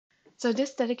So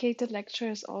this dedicated lecture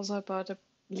is also about a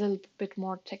little bit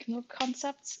more technical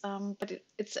concepts, but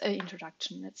it's an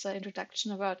introduction. It's an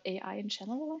introduction about AI in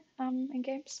general in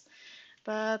games.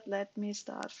 But let me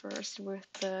start first with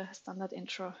the standard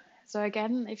intro. So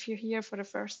again, if you're here for the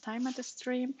first time at the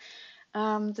stream,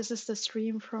 this is the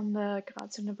stream from the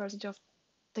Graz University of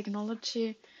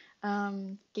Technology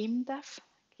game dev,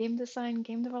 game design,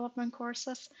 game development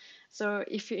courses. So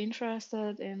if you're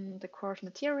interested in the course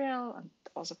material and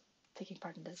also taking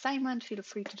part in the assignment, feel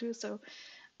free to do so.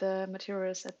 The material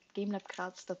is at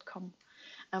gamelabgraz.com.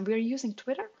 And we're using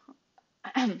Twitter.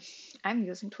 I'm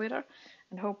using Twitter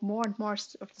and hope more and more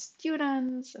of the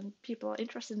students and people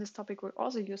interested in this topic will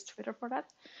also use Twitter for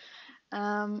that.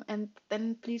 And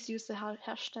then please use the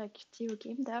hashtag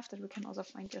TOGameDev that we can also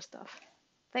find your stuff.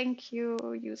 Thank you.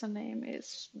 Username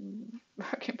is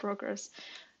work in progress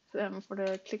for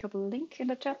the clickable link in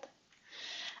the chat.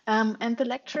 And the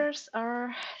lectures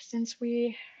are, since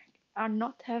we are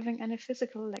not having any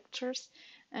physical lectures,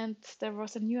 and there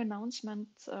was a new announcement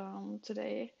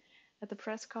today at the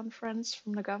press conference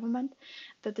from the government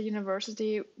that the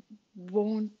university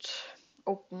won't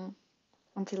open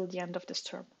until the end of this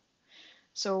term.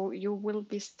 So you will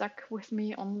be stuck with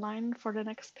me online for the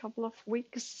next couple of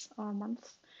weeks or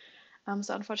months.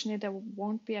 So unfortunately, there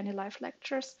won't be any live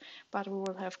lectures, but we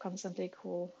will have constantly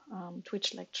cool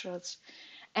Twitch lectures.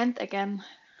 And again,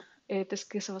 this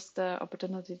gives us the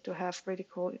opportunity to have really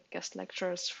cool guest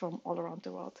lectures from all around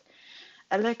the world.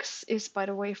 Alex is, by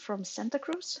the way, from Santa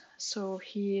Cruz, so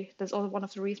that's all one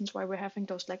of the reasons why we're having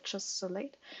those lectures so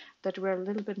late, that we're a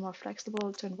little bit more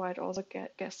flexible to invite also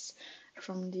guests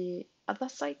from the other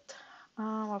side,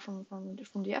 or from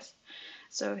the US.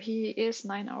 So he is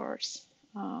 9 hours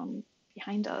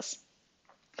behind us.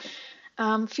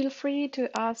 Feel free to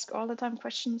ask all the time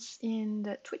questions in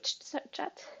the Twitch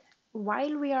chat.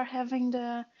 While we are having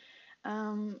the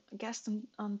guest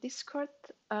on Discord,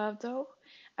 though,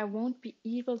 I won't be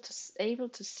able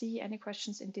to see any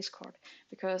questions in Discord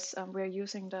because we're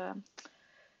using the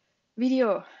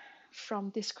video from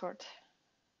Discord.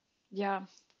 Yeah,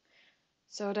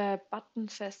 so the Button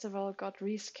Festival got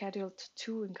rescheduled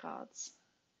too in Graz.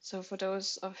 So for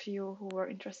those of you who are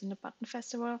interested in the Button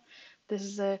Festival, this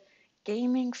is a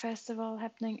gaming festival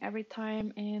happening every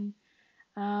time in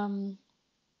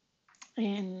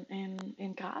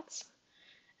Graz,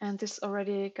 and this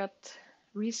already got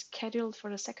rescheduled for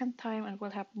the second time and will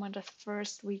happen on the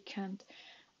first weekend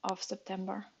of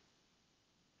September.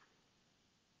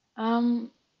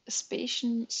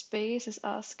 Space is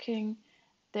asking,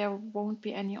 there won't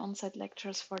be any on-site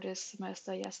lectures for this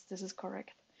semester. Yes, this is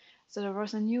correct. So there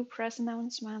was a new press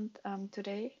announcement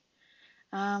today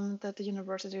that the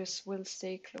universities will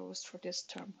stay closed for this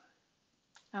term.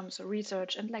 So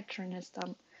research and lecturing is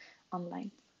done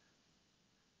online.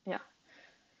 Yeah.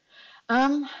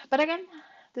 But again,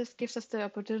 this gives us the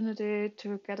opportunity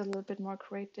to get a little bit more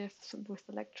creative with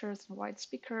the lectures and white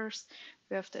speakers.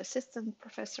 We have the assistant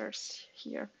professors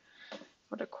here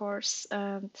for the course,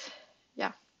 and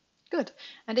yeah, good.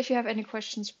 And if you have any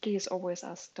questions, please always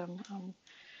ask them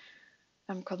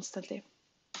constantly.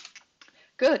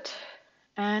 Good.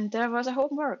 And there was a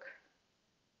homework.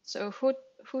 So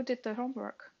who did the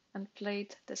homework and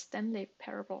played the Stanley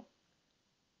Parable?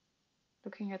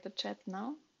 Looking at the chat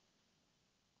now.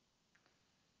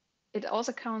 It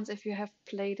also counts if you have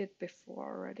played it before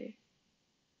already.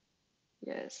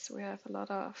 Yes, we have a lot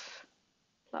of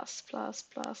plus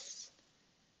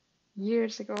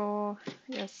years ago.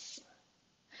 Yes.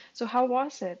 So how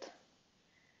was it?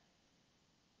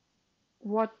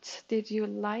 What did you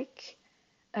like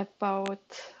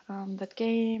about that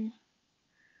game?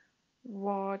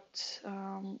 What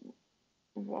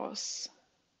was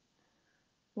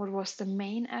the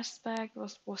main aspect?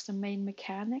 Was the main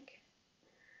mechanic?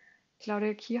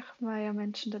 Claudia Kirchmeier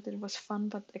mentioned that it was fun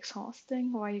but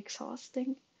exhausting. Why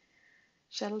exhausting?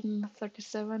 Sheldon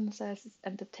 37 says it's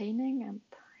entertaining and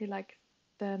he liked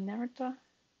the narrator.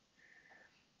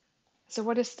 So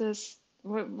what is this?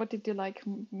 What did you like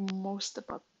most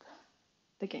about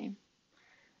the game?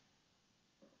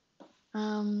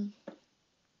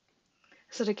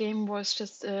 So the game was,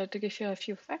 just to give you a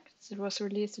few facts, it was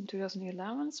released in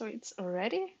 2011, so it's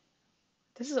already,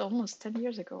 this is almost 10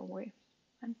 years ago. Wait.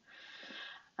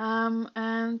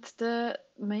 And the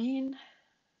main,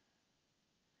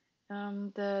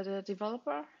 the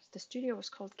developer, the studio was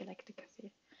called Galactic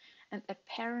Cafe, and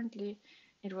apparently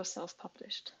it was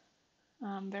self-published.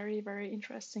 Very, very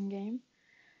interesting game.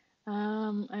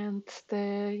 And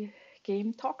the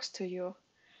game talks to you.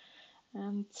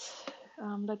 And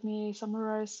let me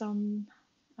summarize some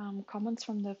comments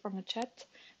from the chat.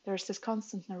 There's this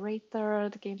constant narrator.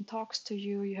 The game talks to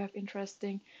you. You have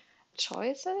interesting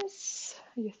choices.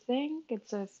 You think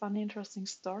it's a funny, interesting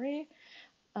story.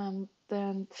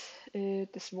 Then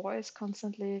this voice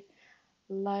constantly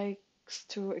likes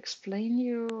to explain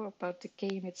you about the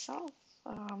game itself.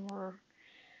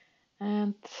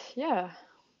 And yeah,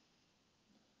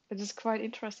 it is quite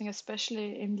interesting,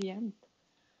 especially in the end.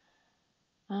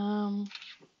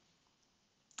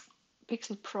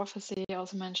 Pixel Prophecy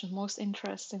also mentioned most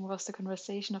interesting was the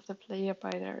conversation of the player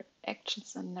by their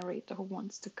actions and narrator who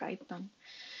wants to guide them.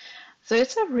 So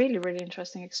it's a really, really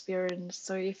interesting experience.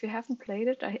 So if you haven't played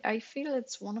it, I feel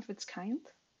it's one of its kind.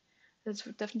 It's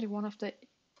definitely one of the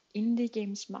indie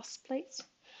games must plays.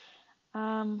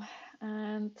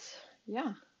 And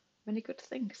yeah, many good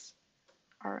things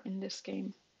are in this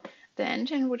game. The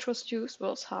engine which was used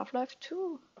was Half-Life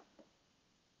 2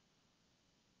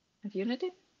 and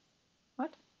Unity.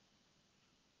 What?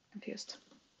 Confused.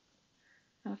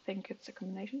 I think it's a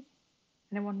combination.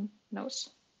 Anyone knows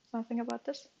something about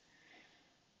this?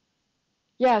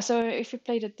 Yeah, so if you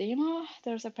play the demo,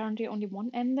 there's apparently only one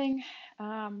ending,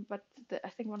 but I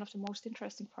think one of the most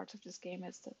interesting parts of this game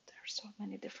is that there are so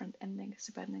many different endings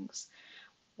depending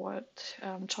what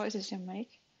choices you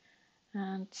make,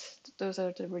 and those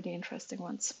are the really interesting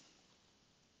ones.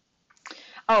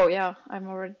 Oh yeah, I'm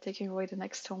already taking away the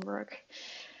next homework.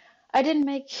 I didn't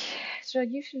make, so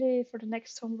usually for the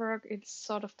next homework it's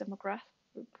sort of democratic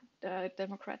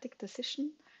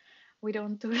decision. We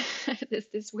don't do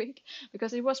this week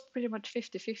because it was pretty much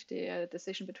 50-50 a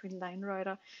decision between Line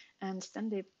Rider and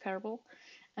Stanley Parable.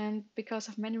 And because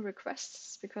of many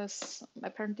requests, because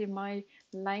apparently my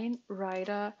Line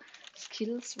Rider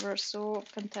skills were so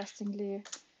fantastically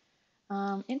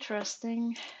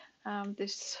interesting,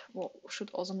 this should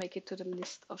also make it to the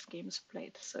list of games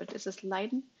played. So this is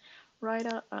Line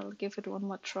Rider. I'll give it one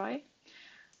more try.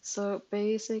 So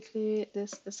basically,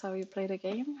 this is how you play the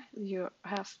game. You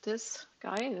have this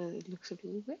guy, it looks a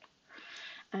little bit,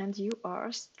 and you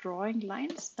are drawing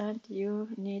lines, and you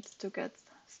need to get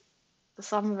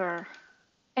somewhere.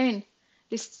 I mean,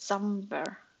 this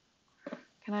somewhere.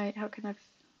 How can I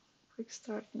quick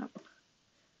start? No.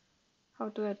 How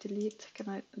do I delete?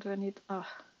 Do I need,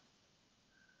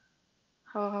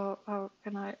 how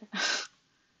can I,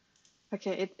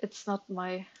 okay, it's not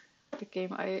the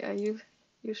game I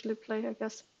usually play, I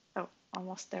guess. Oh,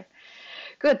 almost there.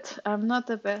 Good. I'm not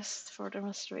the best for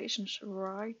demonstrations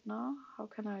right now. How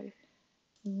can I?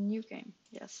 New game.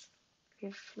 Yes.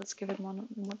 Let's give it one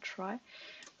more try.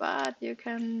 But you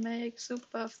can make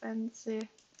super fancy,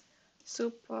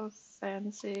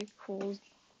 cool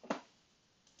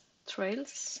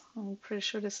trails. I'm pretty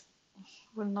sure this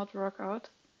will not work out.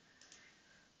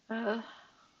 Let's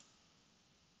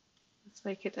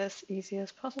make it as easy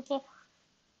as possible.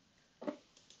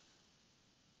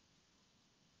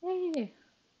 Yay!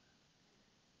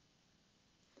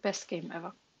 Best game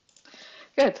ever.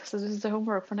 Good. So this is the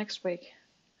homework for next week.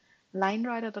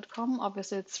 Linerider.com.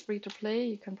 Obviously, it's free to play.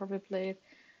 You can probably play it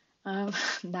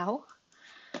now.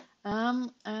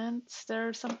 And there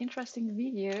are some interesting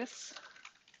videos.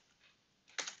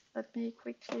 Let me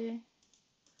quickly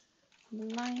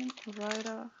Line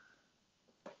Rider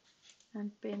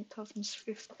and Beethoven's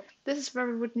Fifth. This is where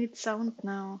we would need sound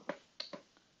now.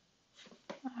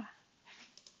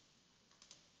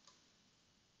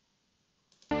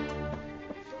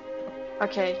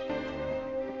 Okay.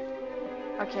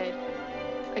 Okay.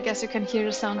 I guess you can hear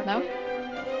the sound now.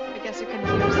 I guess you can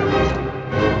hear the sound.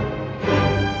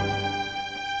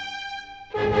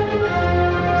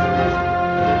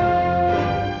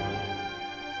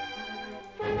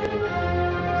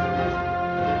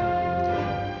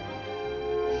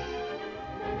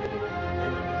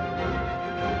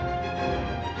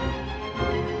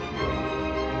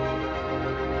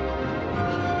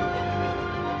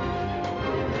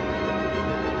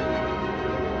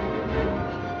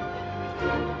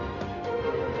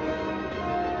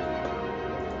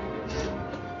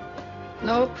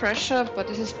 No pressure, but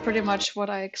this is pretty much what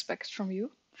I expect from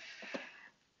you.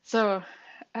 So,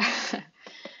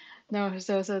 no,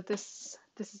 so this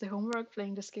is the homework,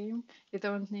 playing this game. You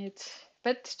don't need,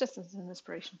 but just as an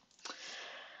inspiration.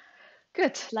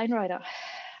 Good, Line Rider.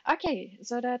 Okay,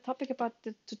 so the topic about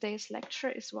today's lecture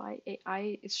is why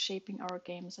AI is shaping our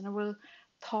games, and I will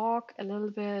talk a little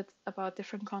bit about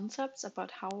different concepts about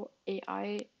how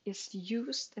AI is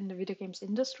used in the video games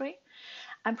industry.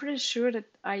 I'm pretty sure that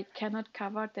I cannot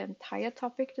cover the entire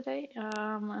topic today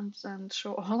and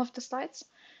show all of the slides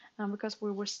because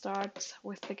we will start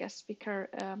with the guest speaker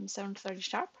 7:30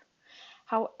 sharp.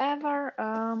 However,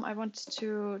 I want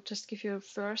to just give you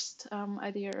first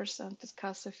ideas and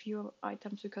discuss a few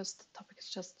items because the topic is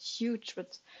just huge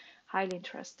but highly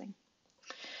interesting.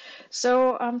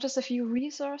 So just a few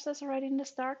resources right in the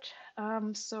start.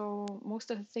 So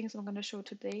most of the things I'm going to show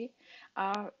today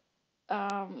are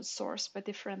sourced by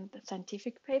different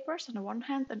scientific papers on the one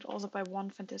hand, and also by one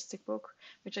fantastic book,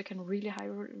 which I can really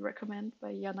highly recommend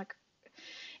by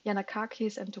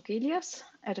Yanakakis and Togelius,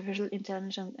 Artificial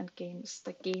Intelligence and Games,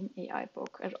 the Game AI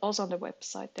book. And also on the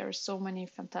website, there are so many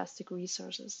fantastic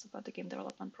resources about the game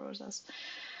development process.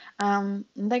 And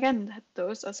again,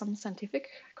 those are some scientific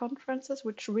conferences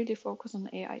which really focus on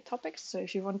AI topics. So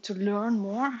if you want to learn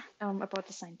more about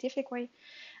the scientific way,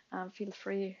 feel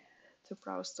free to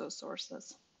browse those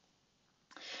sources.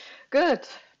 Good,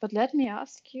 but let me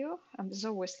ask you, there's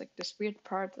always like this weird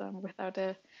part without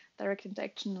a direct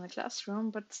interaction in the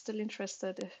classroom, but still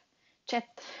interested if chat,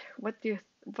 what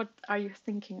are you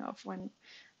thinking of when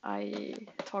I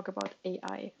talk about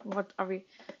AI? What are we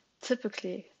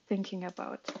typically thinking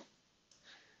about,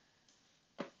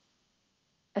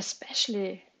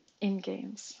 especially in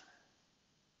games?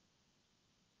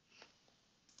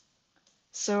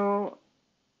 So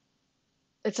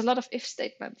it's a lot of if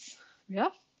statements. Yeah,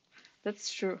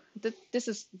 that's true. This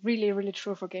is really, really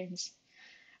true for games.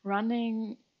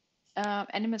 Running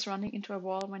enemies running into a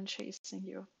wall when chasing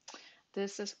you.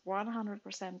 This is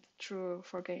 100% true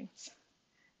for games.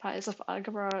 Piles of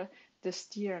algebra they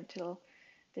steer until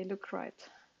they look right.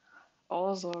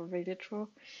 Also really true.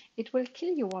 It will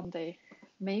kill you one day.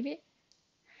 Maybe.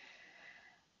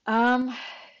 Um,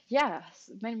 yeah,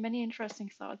 many interesting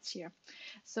thoughts here.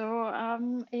 So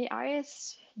AI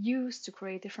is used to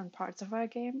create different parts of our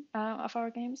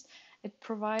games. It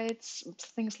provides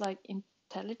things like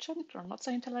intelligent or not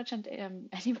so intelligent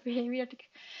any behavior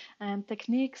and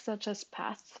techniques such as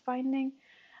pathfinding.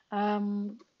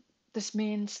 Um, this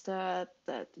means that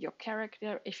your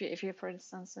character, if you for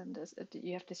instance in this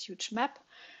you have this huge map,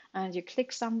 and you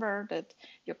click somewhere, that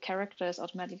your character is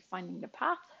automatically finding the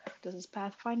path. This is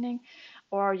pathfinding,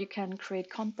 or you can create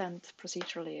content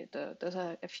procedurally. Those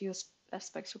are a few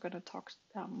aspects we're going to talk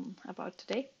about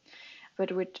today,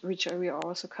 but which we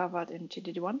also covered in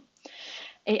GDD1.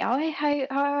 AI,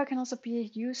 however, can also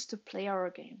be used to play our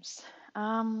games.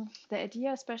 The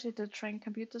idea, especially to train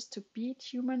computers to beat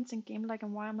humans in game-like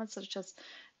environments such as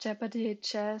Jeopardy,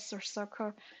 chess, or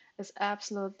soccer, is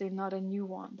absolutely not a new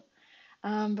one.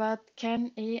 But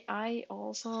can AI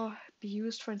also be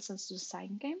used, for instance, to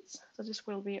design games? So this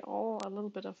will be all a little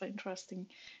bit of an interesting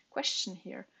question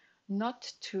here.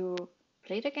 Not to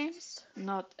play the games,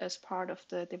 not as part of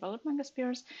the development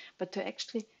experience, but to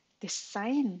actually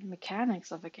design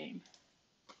mechanics of a game.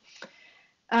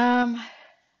 Um,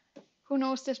 who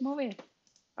knows this movie?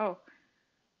 Oh,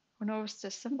 who knows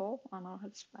this symbol? Oh no,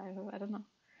 I don't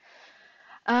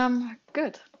know.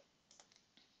 Good.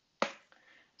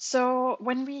 So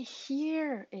when we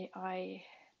hear AI,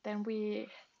 then we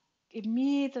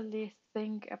immediately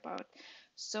think about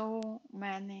so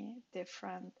many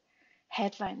different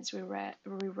headlines we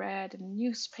read in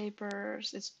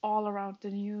newspapers. It's all around the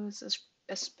news,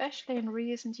 especially in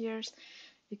recent years.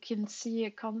 You can see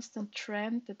a constant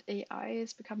trend that AI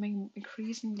is becoming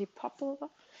increasingly popular.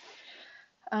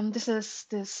 This is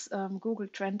this Google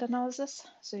trend analysis,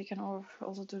 so you can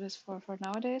also do this for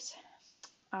nowadays.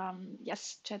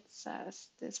 Yes, chat says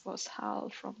this was Hal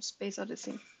from Space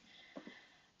Odyssey.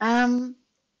 Um,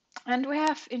 and we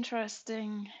have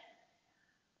interesting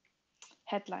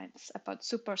headlines about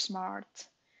super smart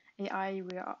AI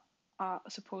we are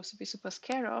supposed to be super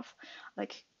scared of,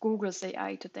 like Google's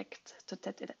AI to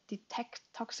detect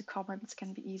toxic comments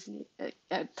can be easily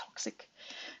toxic.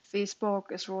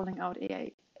 Facebook is rolling out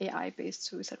AI-based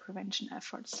suicide prevention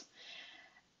efforts.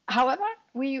 However,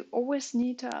 we always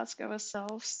need to ask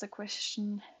ourselves the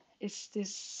question, is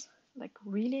this like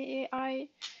really AI?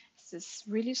 Is this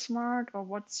really smart? Or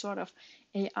what sort of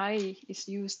AI is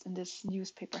used in this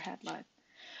newspaper headline?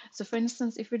 So for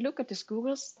instance, if we look at this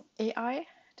Google's AI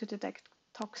to detect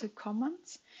toxic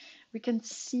comments, we can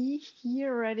see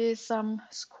here already some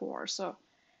score. So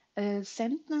a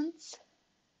sentence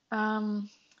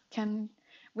can,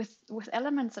 with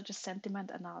elements such as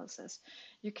sentiment analysis,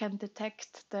 you can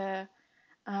detect the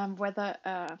whether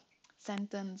a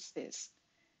sentence is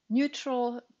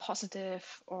neutral, positive,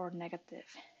 or negative.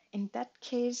 In that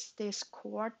case, they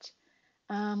scored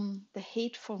the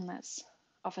hatefulness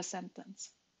of a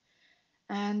sentence.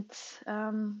 And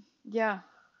yeah,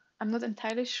 I'm not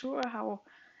entirely sure how,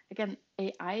 again,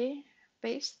 AI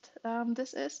based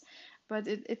this is, but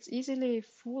it's easily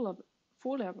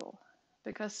foolable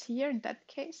because here in that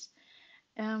case,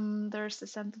 there's the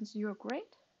sentence "you're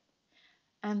great,"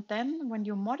 and then when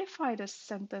you modify this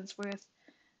sentence with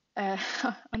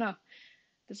oh no,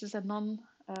 this is a non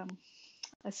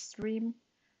a stream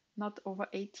not over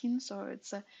 18, so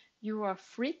it's a "you are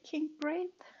freaking great,"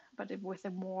 but with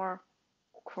a more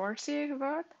cursive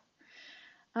word.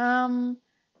 Um,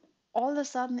 all of a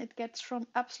sudden it gets from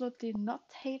absolutely not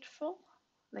hateful,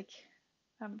 like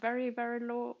a very, very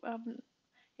low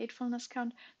hatefulness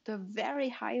count, to a very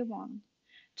high one,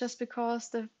 just because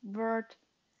the word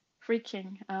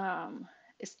freaking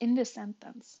is in the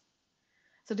sentence.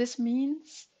 So this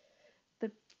means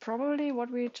that probably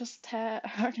what we just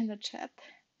heard in the chat,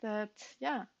 that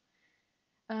yeah,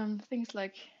 things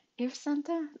like if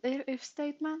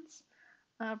statements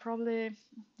are probably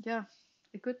yeah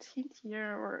a good hint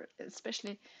here, or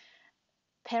especially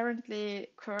apparently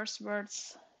curse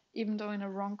words, even though in a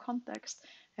wrong context,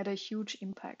 had a huge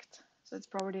impact. So it's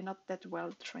probably not that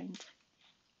well trained.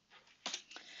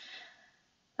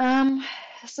 Um,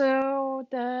 so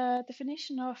the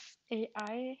definition of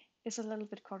AI is a little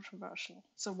bit controversial.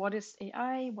 So what is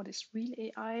AI? What is real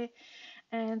AI?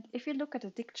 And if you look at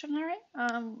the dictionary,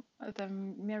 the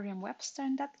Merriam-Webster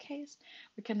in that case,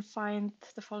 we can find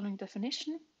the following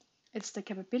definition. It's the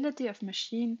capability of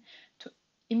machine to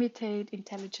imitate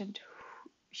intelligent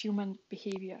human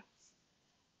behavior.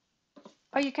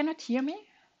 Oh, you cannot hear me?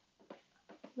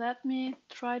 Let me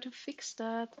try to fix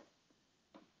that.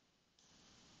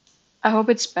 I hope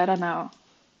it's better now.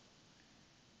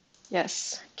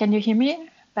 Yes. Can you hear me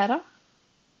better?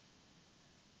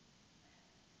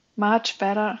 Much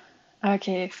better.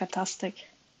 Okay, fantastic.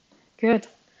 Good.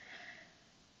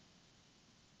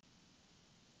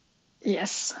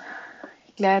 Yes.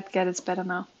 Glad it's better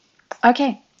now.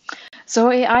 Okay. So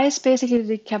AI is basically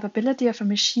the capability of a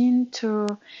machine to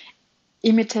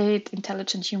imitate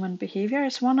intelligent human behavior.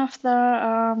 Is one of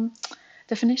the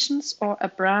definitions, or a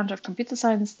branch of computer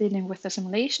science dealing with the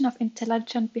simulation of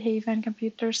intelligent behavior in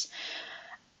computers.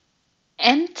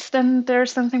 And then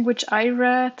there's something which I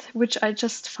read, which I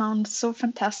just found so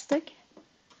fantastic.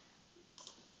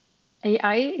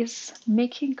 AI is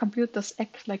making computers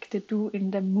act like they do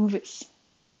in the movies.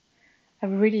 I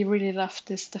really, really love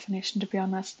this definition, to be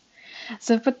honest.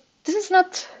 So, but this is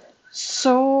not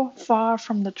so far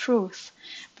from the truth,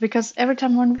 because every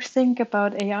time when we think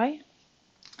about AI,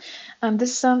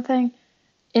 this is something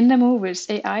in the movies.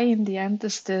 AI in the end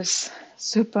is this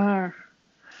super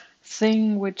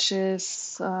thing which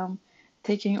is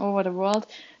taking over the world,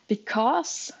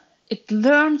 because it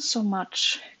learned so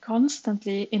much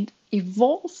constantly and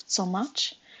evolved so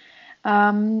much,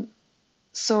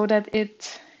 so that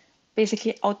it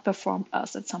basically outperformed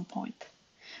us at some point.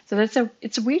 So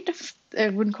it's a weird, I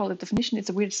wouldn't call it definition, it's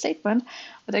a weird statement,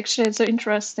 but actually it's an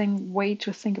interesting way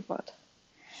to think about.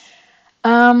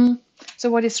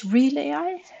 So what is real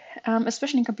AI?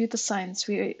 Especially in computer science,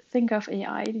 we think of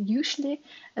AI usually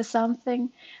as something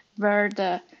where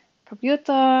the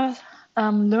computer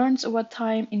learns over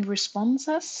time in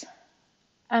responses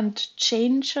and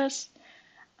changes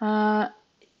the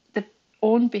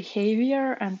own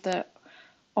behavior and the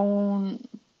own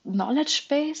knowledge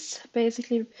base,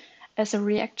 basically, as a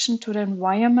reaction to the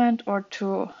environment or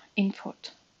to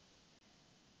input.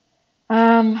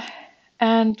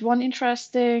 And one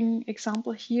interesting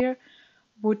example here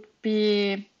would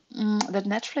be that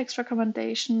Netflix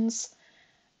recommendations,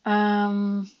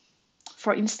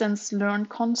 for instance, learn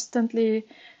constantly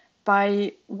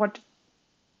by what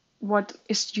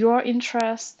is your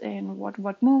interest in,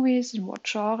 what movies, in what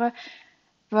genre,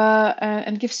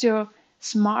 and gives you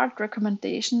smart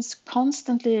recommendations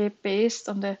constantly based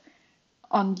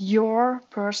on your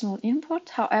personal input,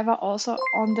 however, also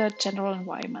on the general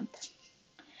environment.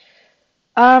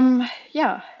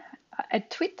 Yeah, a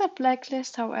Twitter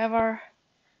blacklist, however,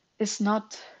 is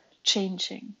not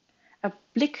changing. A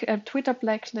Twitter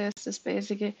blacklist is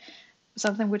basically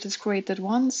something which is created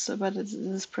once, but it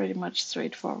is pretty much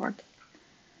straightforward.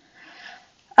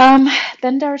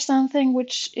 Then there's something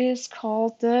which is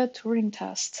called the Turing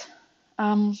test.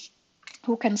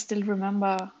 Who can still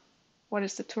remember what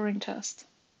is the Turing test?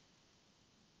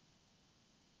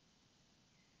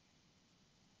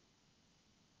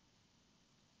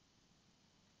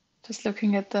 Just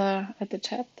looking at the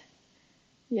chat.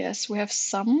 Yes, we have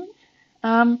some.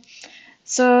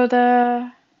 So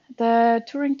the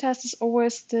Turing test is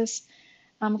always this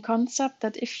concept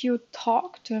that if you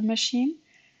talk to a machine,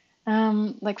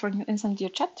 like for instance, you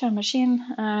chat to a machine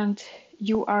and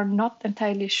you are not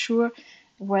entirely sure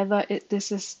whether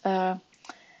this is a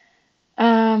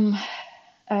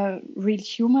real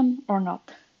human or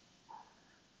not.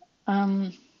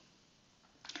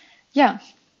 Yeah,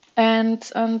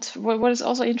 And what is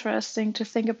also interesting to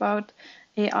think about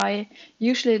AI,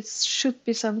 usually it should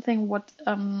be something what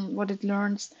it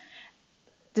learns.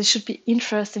 This should be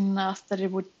interesting enough that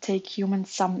it would take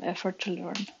humans some effort to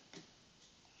learn.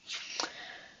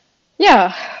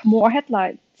 Yeah, more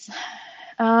headlights.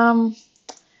 Um,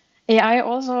 AI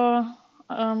also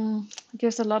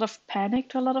gives a lot of panic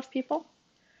to a lot of people.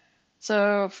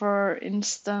 So, for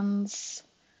instance,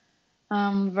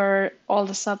 where all of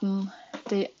a sudden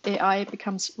the AI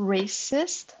becomes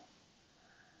racist,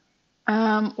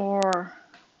 or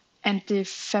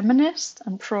anti-feminist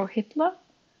and pro-Hitler.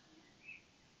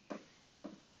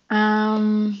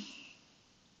 Um,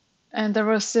 and there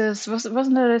was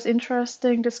wasn't there this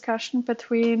interesting discussion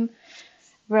between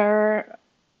where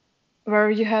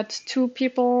you had two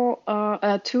people,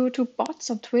 two bots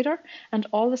on Twitter, and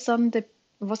all of a sudden it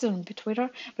wasn't on Twitter,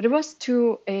 but it was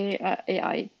two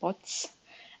AI bots,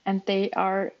 and they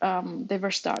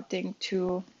were starting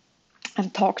to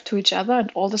talk to each other,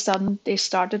 and all of a sudden they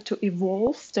started to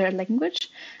evolve their language,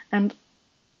 and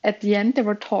at the end they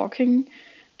were talking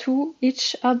to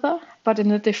each other, but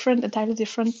in a entirely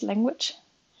different language.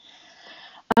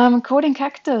 Coding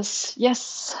cactus,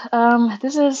 yes.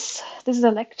 This is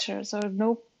a lecture, so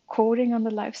no coding on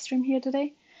the live stream here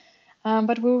today.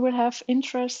 But we will have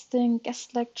interesting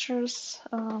guest lectures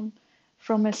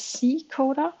from a C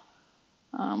coder.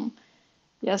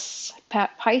 Yes,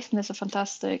 Python is a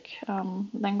fantastic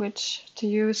language to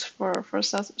use for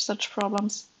such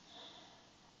problems.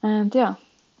 And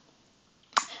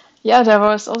yeah, there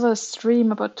was also a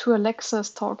stream about two Alexas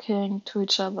talking to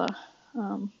each other.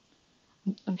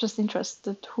 I'm just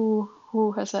interested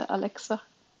who has an Alexa.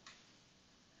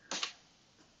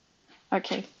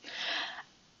 Okay,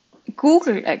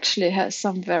 Google actually has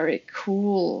some very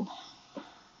cool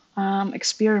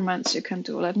experiments you can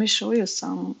do. Let me show you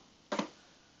some.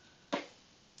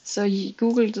 So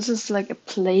Google, this is like a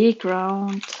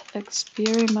playground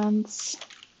experiments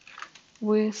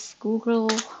with Google.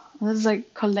 This is a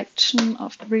collection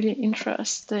of really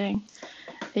interesting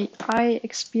AI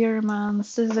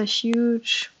experiments. This is a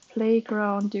huge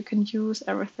playground. You can use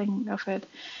everything of it.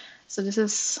 So this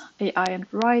is AI and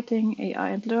writing, AI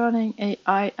and learning,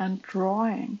 AI and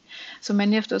drawing. So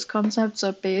many of those concepts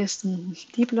are based in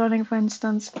deep learning, for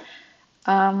instance.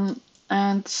 And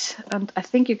I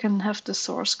think you can have the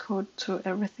source code to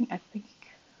everything, I think.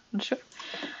 I'm not sure.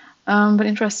 But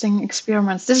interesting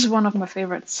experiments. This is one of my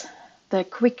favorites, the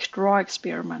quick draw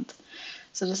experiment.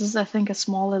 So this is, I think, a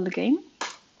small little game.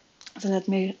 So let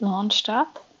me launch that.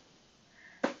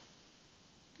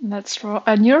 Let's draw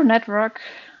a neural network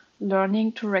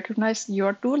learning to recognize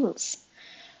your doodles.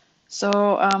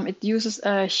 So it uses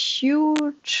a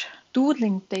huge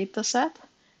doodling data set.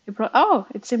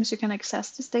 It seems you can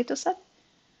access this data set.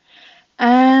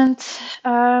 And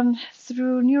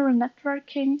through neural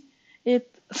networking, it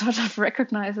sort of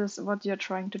recognizes what you're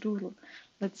trying to doodle.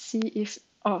 Let's see if,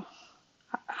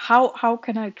 how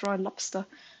can I draw a lobster?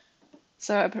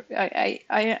 So I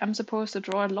am supposed to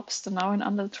draw a lobster now in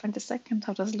under 20 seconds.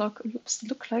 How does a lobster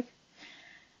look like?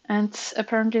 And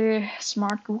apparently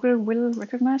smart Google will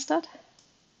recognize that.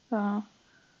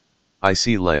 I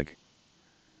see leg.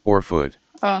 Or foot.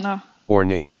 Oh no. Or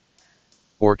knee.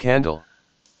 Or candle.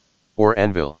 Or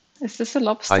anvil. Is this a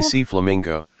lobster? I see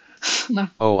flamingo. No.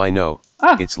 Oh, I know.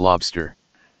 Ah. It's lobster.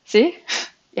 See?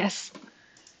 Yes.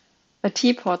 A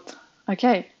teapot.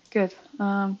 Okay, good.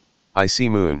 I see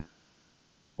moon.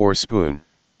 Or spoon.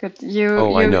 Good.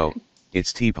 I know.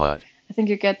 It's teapot. I think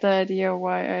you get the idea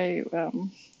why I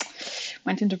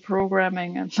went into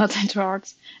programming and not into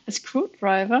arts. A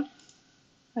screwdriver.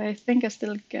 I think I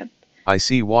still get. I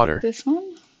see water. This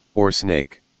one? Or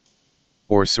snake.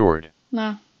 Or sword.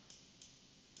 No.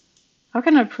 How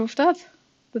can I prove that?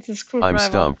 That's a screwdriver. I'm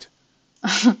stumped.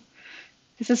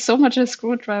 This is so much a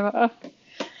screwdriver. Oh.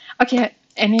 Okay.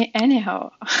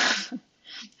 Anyhow, I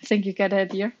think you get the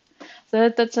idea. So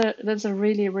that's a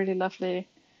really really lovely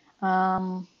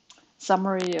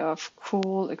summary of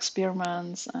cool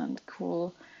experiments and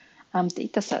cool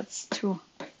data sets too.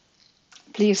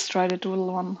 Please try to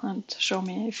doodle one and show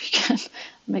me if you can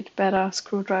make better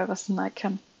screwdrivers than I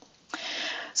can.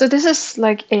 So this is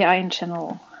like AI in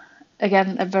general.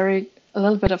 Again, a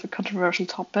little bit of a controversial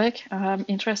topic,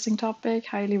 interesting topic,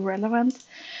 highly relevant.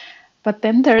 But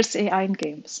then there's AI in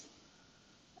games.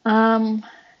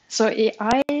 So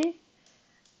AI,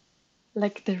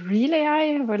 like the real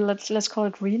AI, well, let's call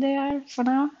it real AI for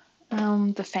now.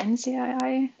 The fancy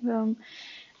AI,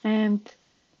 and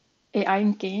AI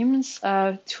in games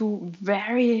are two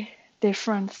very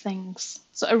different things.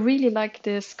 So I really like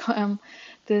this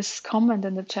this comment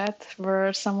in the chat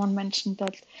where someone mentioned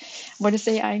that what is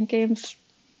AI in games?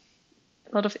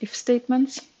 A lot of if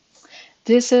statements.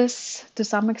 This is to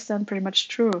some extent pretty much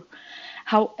true.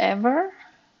 However,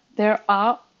 there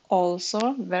are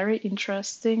also very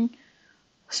interesting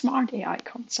smart AI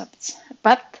concepts.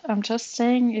 But I'm just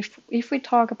saying, if we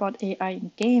talk about AI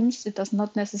in games, it does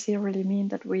not necessarily mean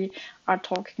that we are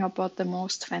talking about the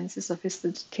most fancy,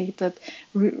 sophisticated,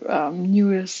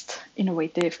 newest,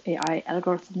 innovative AI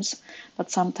algorithms.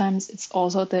 But sometimes it's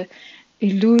also the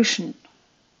illusion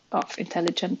of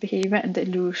intelligent behavior and the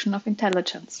illusion of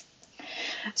intelligence.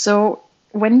 So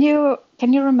can you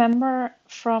remember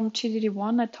from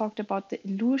GDD1 I talked about the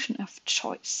illusion of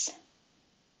choice?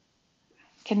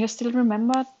 Can you still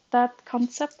remember that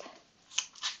concept?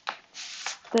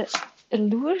 The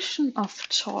illusion of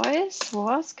choice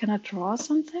was, can I draw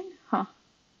something?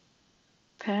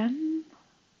 Pen.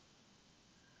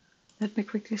 Let me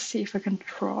quickly see if I can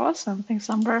draw something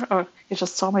somewhere. Oh, you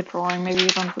just saw my drawing. Maybe you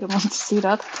don't really want to see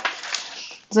that.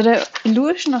 So the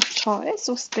illusion of choice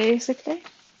was basically,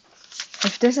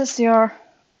 if this is your,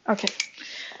 okay,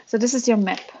 so this is your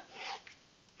map.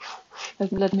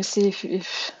 Let me see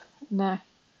if no,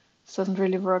 it doesn't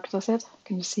really work, does it?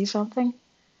 Can you see something?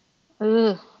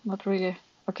 Ugh, not really.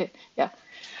 Okay, yeah.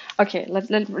 Okay, let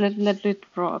me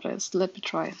draw this. Let me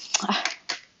try.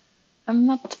 I'm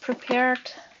not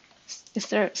prepared. Is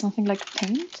there something like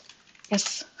paint?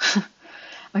 Yes.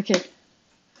 Okay.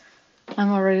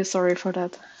 I'm already sorry for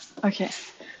that. Okay.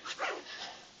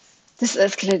 This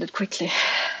escalated quickly.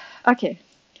 Okay.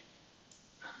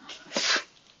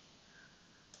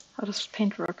 How does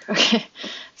paint work? Okay.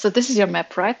 So this is your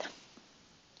map, right?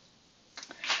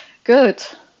 Good.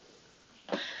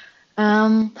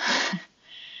 And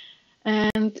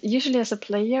usually as a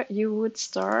player, you would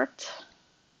start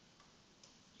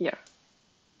here.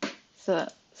 So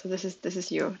this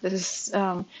is you. This is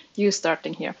you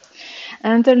starting here.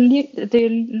 And the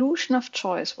illusion of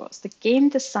choice was the game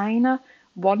designer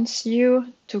wants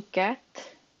you to get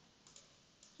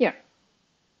here.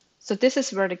 So this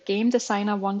is where the game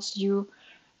designer wants you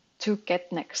to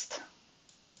get next.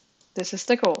 This is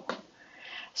the goal.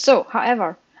 So,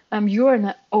 however, you're in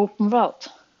an open world.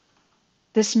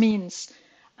 This means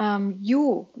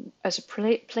you, as a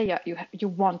player, you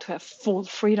want to have full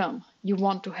freedom. You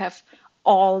want to have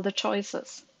all the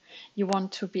choices. You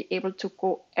want to be able to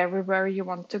go everywhere you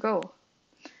want to go.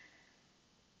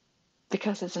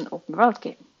 Because it's an open world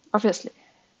game, obviously.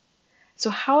 So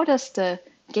how does the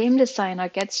game designer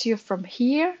gets you from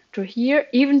here to here,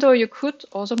 even though you could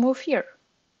also move here?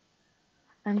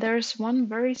 And there is one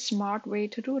very smart way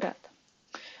to do that.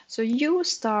 So you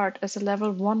start as a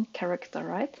level 1 character,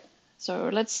 right? So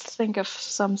let's think of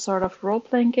some sort of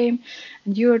role-playing game,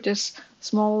 and you're this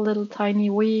small, little, tiny,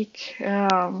 weak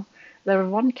level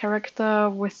 1 character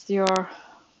with your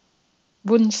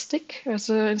wooden stick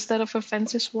instead of a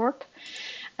fancy sword.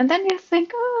 And then you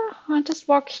think, oh, I'll just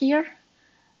walk here.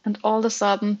 And all of a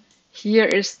sudden, here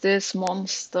is this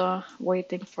monster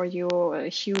waiting for you, a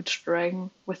huge dragon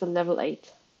with a level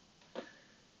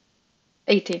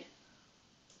 80.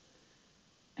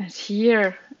 And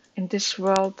here in this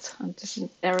world and this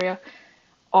area,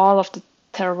 all of the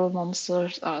terrible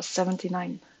monsters are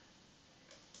 79.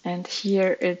 And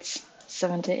here it's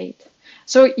 78.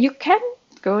 So you can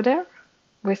go there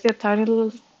with your tiny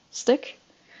little stick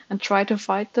and try to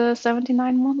fight the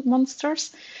 79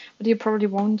 monsters, but you probably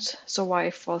won't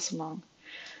survive for so long.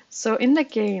 So in the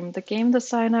game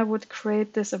designer would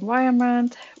create this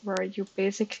environment where you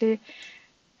basically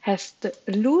have the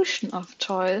illusion of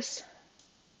choice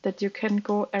that you can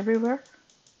go everywhere,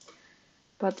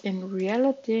 but in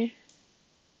reality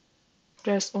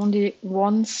there's only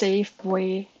one safe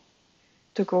way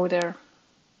to go there.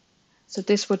 So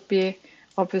this would be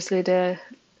obviously the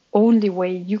only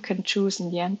way you can choose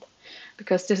in the end,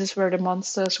 because this is where the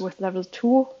monsters with level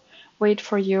 2 wait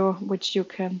for you, which you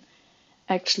can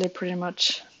actually pretty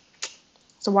much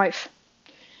survive.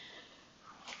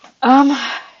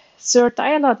 Sir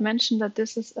Dialog mentioned that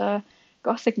this is a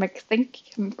Gothic map.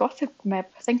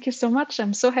 Thank you so much.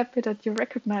 I'm so happy that you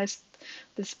recognized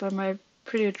this by my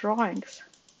pretty drawings.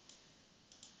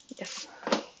 Yes.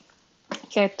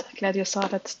 Glad you saw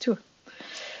that too.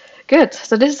 Good.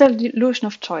 So this is the illusion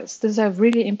of choice. This is a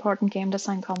really important game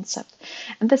design concept.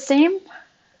 And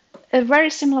a very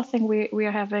similar thing we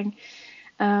are having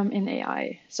in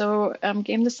AI. So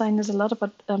game design is a lot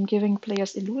about giving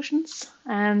players illusions,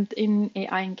 and in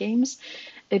AI in games,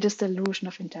 it is the illusion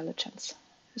of intelligence.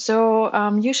 So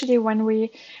usually when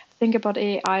we think about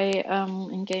AI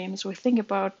in games, we think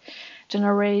about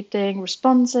generating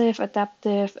responsive,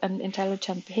 adaptive, and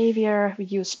intelligent behavior. We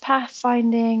use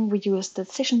pathfinding, we use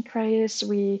decision trees,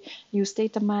 we use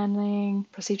data mining,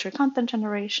 procedural content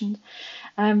generation.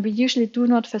 We usually do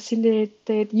not facilitate,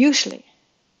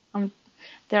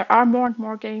 there are more and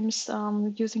more games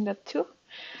using that too.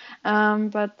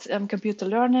 But computer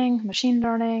learning, machine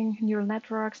learning, neural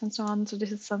networks, and so on. So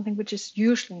this is something which is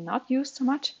usually not used so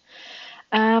much.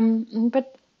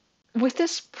 But with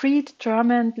this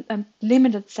predetermined and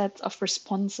limited set of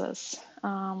responses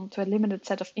to a limited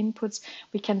set of inputs,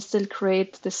 we can still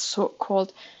create this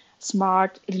so-called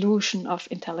smart illusion of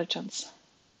intelligence.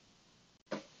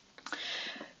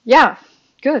 Yeah,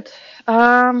 good.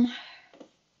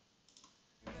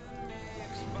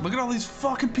 Look at all these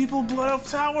fucking people blown up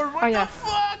tower. What yeah. the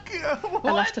fuck? What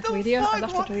I love that the video. Fuck? I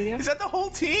love that video. Is that the whole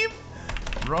team?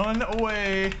 Run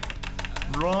away.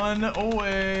 Run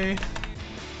away.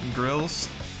 Grills.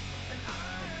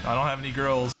 I don't have any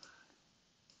grills.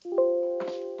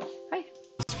 Hi.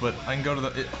 But I can go to the...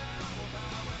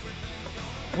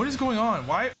 What is going on?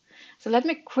 Why? So let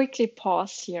me quickly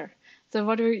pause here. So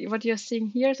what you're seeing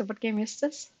here, so what game is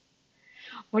this?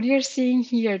 What you're seeing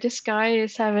here, this guy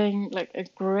is having like a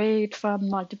great fun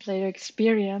multiplayer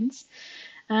experience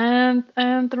and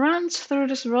runs through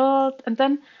this world, and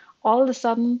then all of a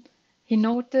sudden he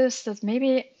noticed that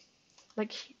maybe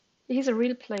like he's a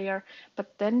real player,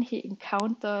 but then he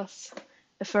encounters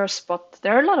the first bot.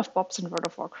 There are a lot of bots in World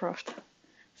of Warcraft.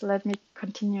 So let me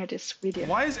continue this video.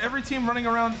 Why is every team running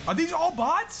around? Are these all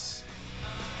bots?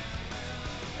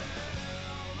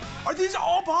 Are these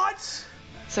all bots?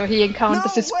 So he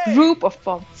encounters this group of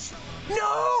bots.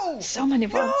 No! So many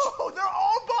bots. No! They're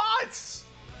all bots!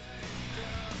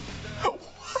 What?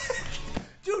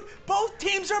 Dude, both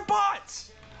teams are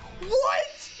bots!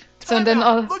 What? So and then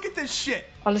look at this shit.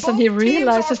 All of a sudden he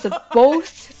realizes that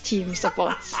both teams are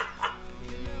bots.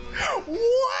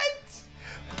 What?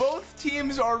 Both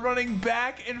teams are running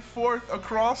back and forth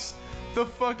across the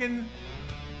fucking...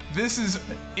 This is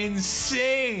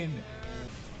insane.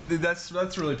 Dude, that's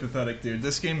really pathetic, dude.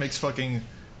 This game makes fucking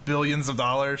billions of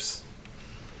dollars.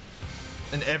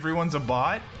 And everyone's a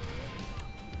bot?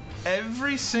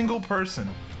 Every single person.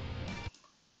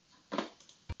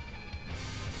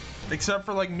 Except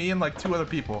for like me and like 2 other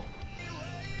people.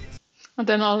 And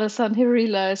then all of a sudden he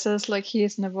realizes like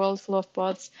he's in a world full of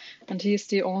bots and he's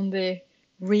the only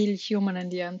real human in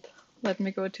the end. Let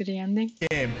me go to the ending.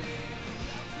 Game.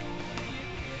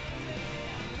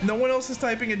 No one else is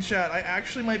typing in chat. I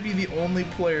actually might be the only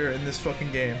player in this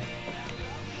fucking game.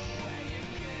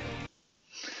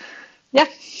 Yeah,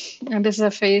 and this is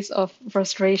a phase of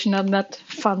frustration and not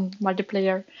fun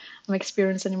multiplayer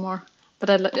experience anymore. But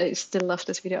I still love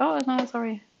this video. Oh no,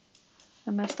 sorry,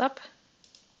 I messed up.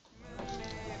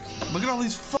 Look at all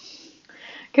these.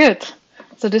 Good.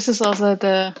 So this is also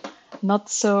the not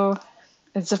so.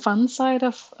 It's a fun side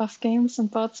of games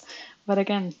and bots, but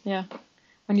again, yeah.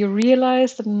 When you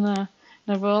realize that in a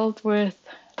world with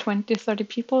 20, 30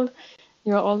 people,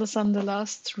 you're all of a sudden the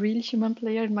last real human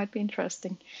player, it might be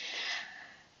interesting.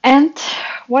 And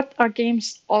what are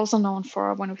games also known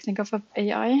for when we think of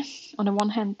AI? On the one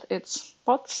hand, it's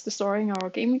bots distorting our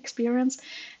game experience,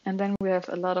 and then we have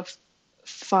a lot of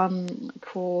fun,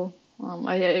 cool,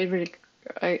 I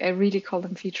really call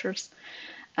them features,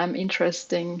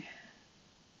 interesting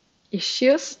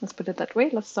issues. Let's put it that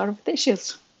way. Let's start with the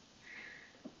issues.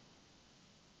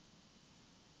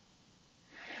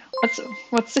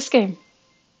 What's this game?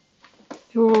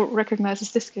 Who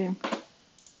recognizes this game?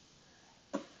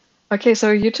 Okay, so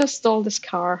you just stole this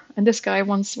car, and this guy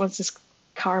wants this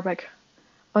car back.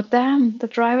 Oh damn, the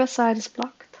driver's side is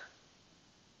blocked.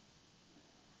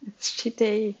 It's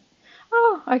shitty.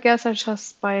 Oh, I guess I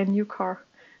just buy a new car.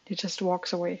 He just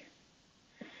walks away.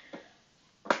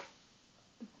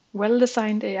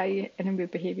 Well-designed AI enemy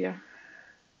behavior.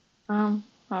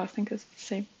 I think it's the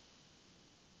same.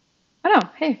 Oh no,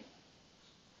 hey.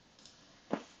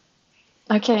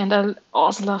 Okay, and I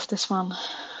also love this one.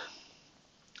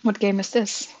 What game is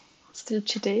this? Still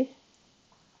GD?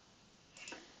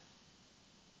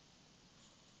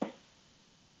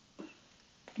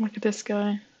 Look at this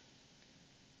guy.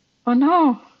 Oh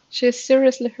no, she's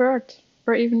seriously hurt,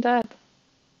 or even dead.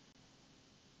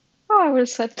 Oh, I will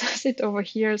sit over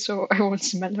here so I won't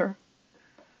smell her.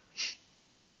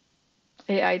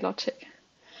 AI logic.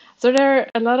 So there are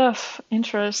a lot of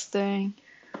interesting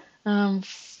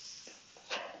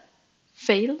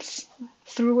fails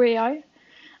through AI,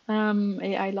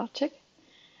 AI logic.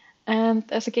 And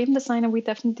as a game designer, we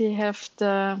definitely have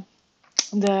the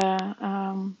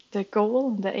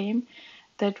goal, the aim,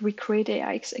 that we create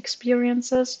AI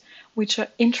experiences which are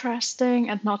interesting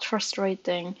and not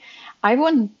frustrating. I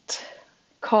wouldn't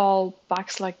call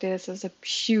bugs like this as a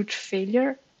huge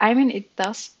failure. I mean, it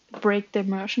does break the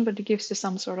immersion, but it gives you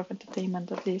some sort of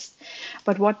entertainment at least.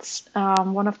 But what's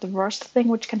one of the worst thing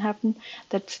which can happen,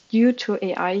 that due to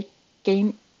AI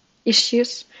game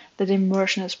issues, that the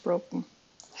immersion is broken.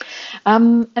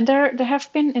 And there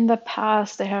have been in the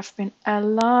past, there have been a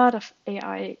lot of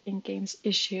AI in games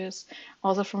issues,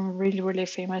 also from really, really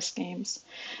famous games.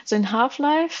 So in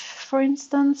Half-Life, for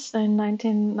instance, in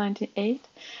 1998,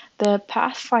 the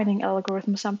pathfinding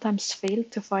algorithm sometimes failed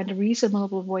to find a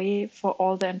reasonable way for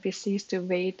all the NPCs to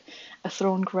evade a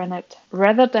thrown grenade.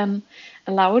 Rather than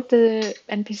allow the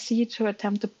NPC to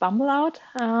attempt to bumble out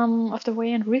of the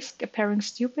way and risk appearing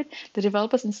stupid, the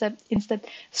developers instead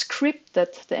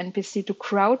scripted the NPC to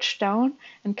crouch down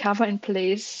and cover in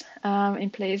place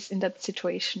in that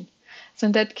situation. So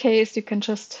in that case, you can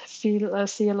just see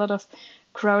a lot of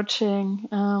crouching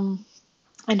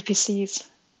NPCs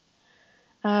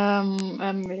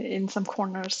in some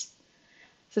corners.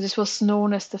 So this was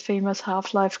known as the famous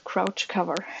Half-Life crouch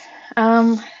cover.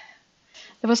 There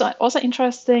was also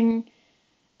interesting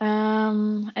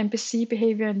NPC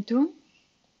behavior in Doom.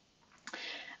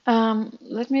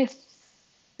 Let me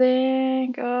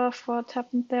think of what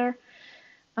happened there.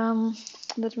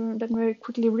 Let me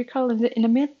quickly recall in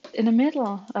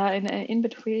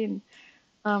between.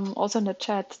 Also in the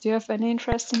chat, do you have any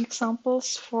interesting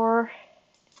examples for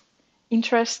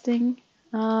interesting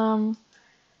AI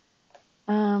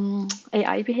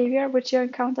behavior which you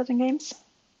encountered in games?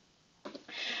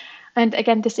 And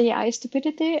again, this AI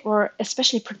stupidity, or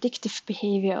especially predictive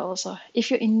behavior also,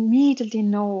 if you immediately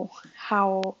know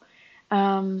how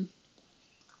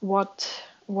what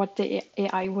the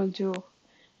AI will do,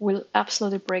 will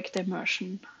absolutely break the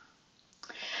immersion.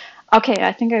 Okay,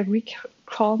 I think I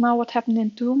recall now what happened in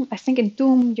Doom. I think in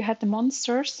Doom you had the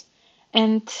monsters,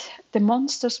 and the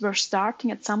monsters were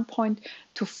starting at some point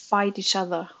to fight each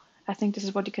other. I think this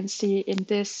is what you can see in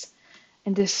this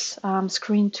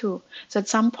screen too. So at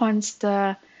some points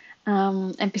the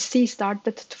NPC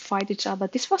started to fight each other.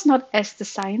 This was not as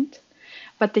designed,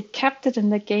 but they kept it in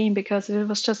the game because it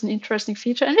was just an interesting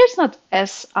feature, and it's not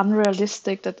as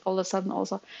unrealistic that all of a sudden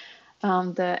also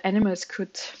the animals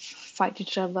could fight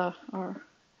each other or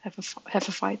have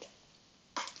a fight.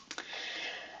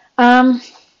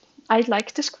 I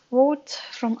like this quote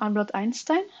from Albert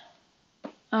Einstein.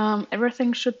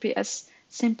 Everything should be as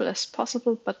simple as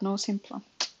possible, but no simpler.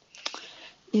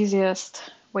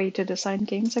 Easiest way to design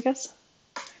games, I guess.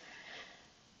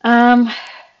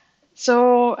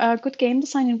 So good game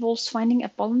design involves finding a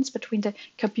balance between the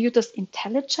computer's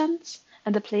intelligence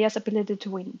and the player's ability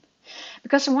to win.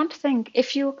 Because one thing,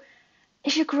 if you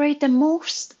create the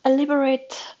most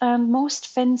elaborate and most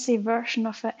fancy version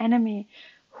of an enemy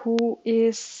who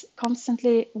is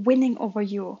constantly winning over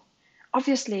you,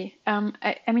 obviously,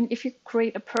 I mean, if you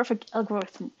create a perfect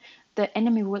algorithm, the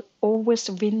enemy will always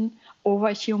win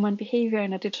over human behavior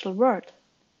in a digital world.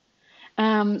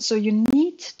 So you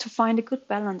need to find a good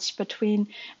balance between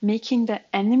making the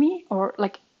enemy, or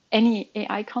like any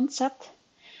AI concept,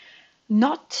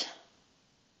 not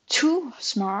too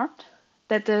smart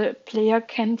that the player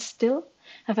can still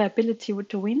have the ability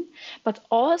to win, but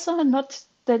also not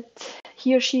that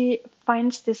he or she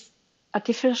finds this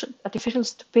artificial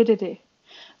stupidity.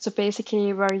 So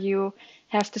basically where you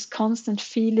have this constant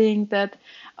feeling that,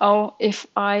 oh, if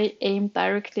I aim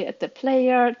directly at the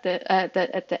player, at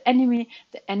the enemy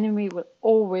will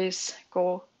always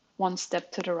go one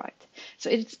step to the right. So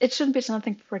it shouldn't be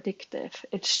something predictive.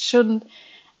 It shouldn't,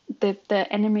 the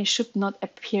enemy should not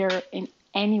appear in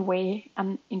any way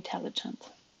unintelligent.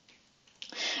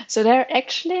 So there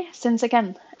actually, since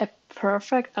again, a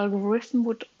perfect algorithm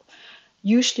would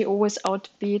usually always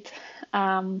outbeat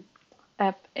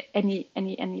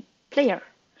any player.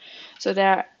 So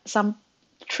there are some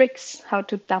tricks how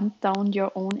to dump down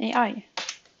your own AI.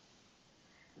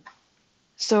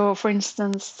 So for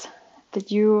instance, that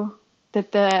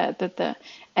the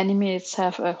enemies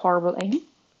have a horrible aim,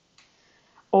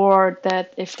 or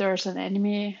that if there's an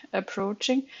enemy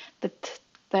approaching, that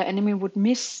the enemy would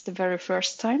miss the very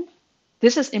first time.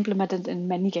 This is implemented in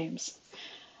many games.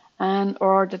 And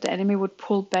or that the enemy would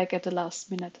pull back at the last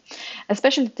minute.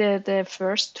 Especially the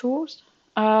first two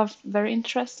are very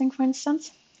interesting, for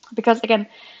instance, because again,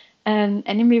 an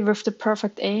enemy with the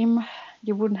perfect aim,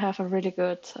 you wouldn't have a really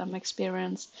good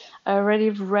experience. I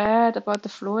already read about the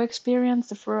flow experience,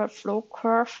 the flow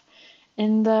curve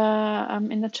in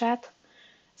the chat.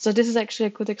 So this is actually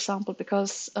a good example,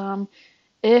 because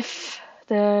if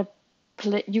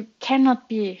you cannot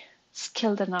be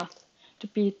skilled enough to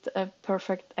beat a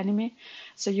perfect enemy.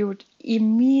 So you would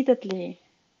immediately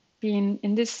be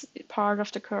in this part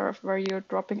of the curve where you're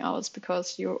dropping out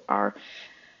because you are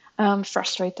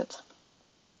frustrated.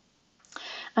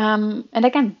 And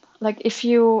again, like if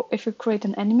you create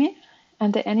an enemy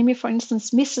and the enemy, for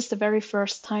instance, misses the very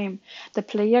first time, the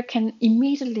player can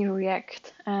immediately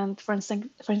react and, for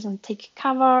instance, take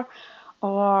cover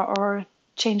or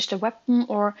change the weapon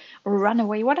or run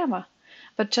away, whatever.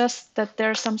 But just that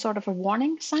there's some sort of a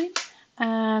warning sign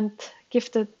and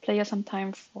give the player some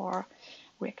time for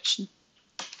reaction.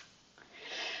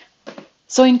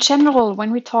 So in general,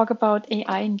 when we talk about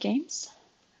AI in games,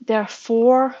 there are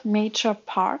four major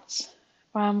parts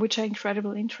which are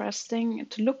incredibly interesting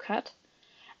to look at.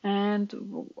 And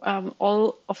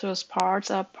all of those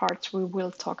parts are parts we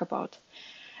will talk about.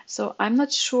 So I'm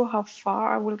not sure how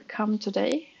far I will come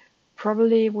today.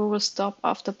 Probably we will stop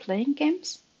after playing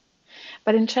games.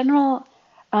 But in general,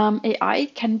 AI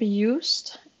can be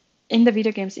used in the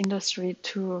video games industry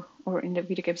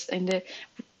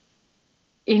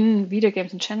in video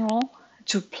games in general,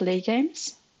 to play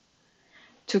games,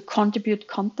 to contribute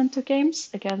content to games,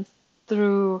 again,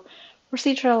 through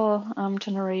procedural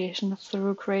generation,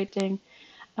 through creating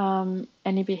anime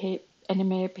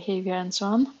behavior and so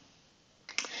on.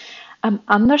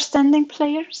 Understanding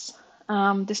players.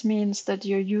 This means that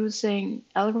you're using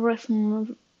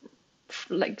algorithms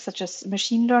such as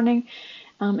machine learning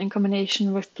in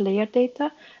combination with player data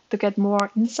to get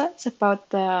more insights about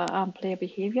the player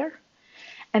behavior.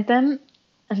 And then,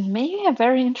 and maybe a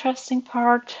very interesting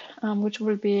part, which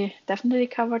will be definitely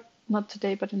covered, not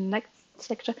today, but in the next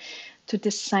lecture, to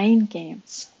design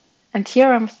games. And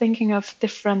here I'm thinking of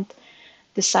different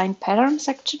design patterns,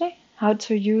 actually, how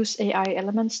to use AI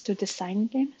elements to design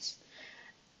games,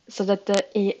 so that the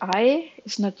AI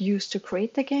is not used to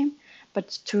create the game,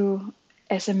 but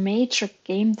as a major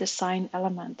game design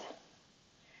element.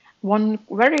 One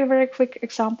very, very quick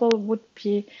example would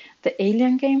be the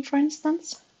Alien game, for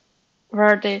instance,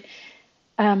 where they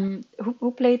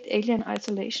who played Alien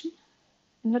Isolation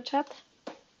in the chat?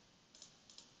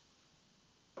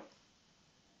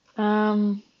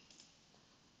 Alien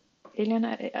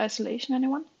Isolation,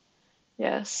 anyone?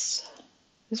 Yes,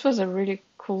 this was a really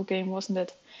cool game, wasn't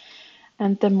it?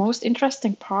 And the most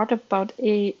interesting part about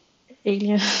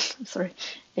Alien, sorry,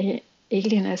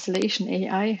 Alien Isolation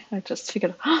AI, I just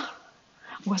figured,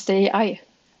 was the AI.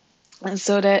 And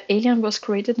so the alien was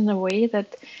created in a way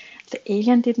that the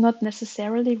alien did not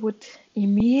necessarily would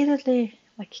immediately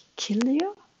like kill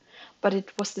you, but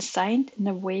it was designed in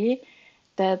a way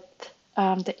that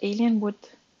the alien would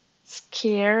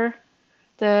scare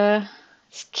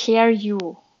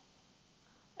you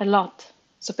a lot.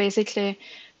 So basically,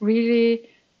 really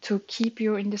to keep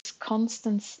you in this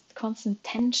constant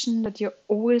tension that you're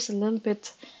always a little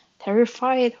bit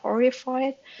terrified,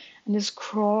 horrified, and is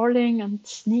crawling and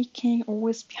sneaking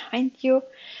always behind you.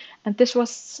 And this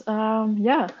was, a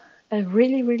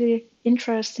really, really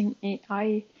interesting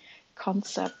AI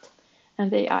concept.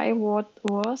 And AI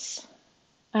was,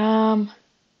 and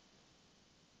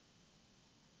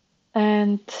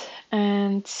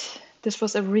this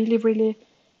was a really, really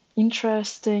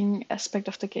interesting aspect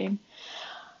of the game.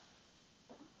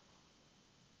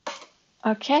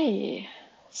 Okay,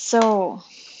 so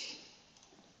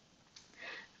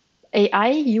AI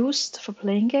used for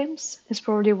playing games is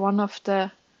probably one of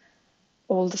the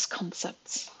oldest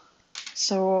concepts.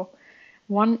 So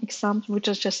one example which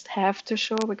I just have to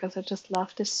show because I just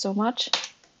love this so much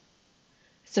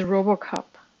is the RoboCup.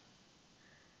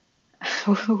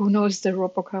 Who knows the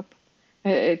RoboCup?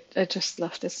 I just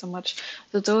love this so much.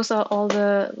 So those are all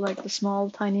the small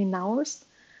tiny nows,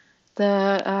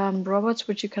 the robots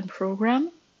which you can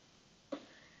program,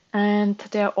 and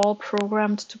they're all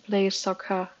programmed to play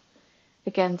soccer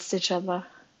against each other.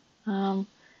 I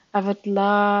would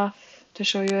love to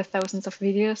show you thousands of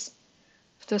videos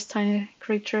of those tiny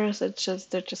creatures.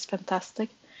 They're just fantastic.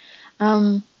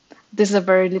 This is a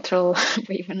very literal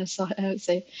way when I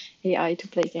say AI to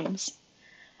play games.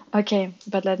 Okay,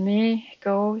 but let me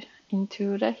go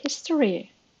into the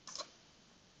history.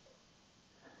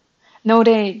 No,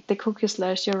 the cookie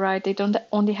slash, you're right. They don't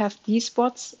only have these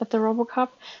bots at the RoboCup.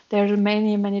 There are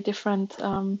many, many different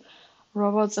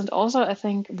robots, and also I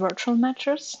think virtual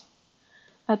matches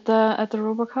at the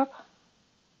RoboCup.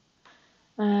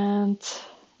 And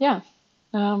yeah,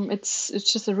 it's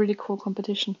just a really cool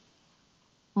competition.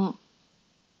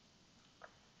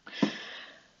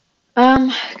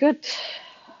 Good.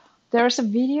 There's a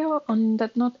video on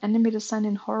that not enemy design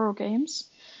in horror games.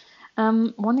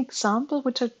 One example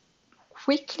which I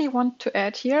quickly want to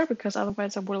add here, because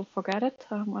otherwise I will forget it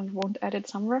and won't add it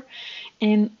somewhere.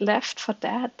 In Left 4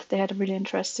 Dead, they had a really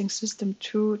interesting system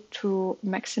too to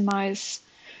maximize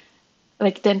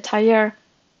like the entire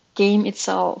game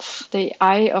itself. The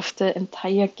AI of the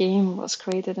entire game was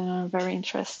created in a very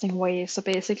interesting way. So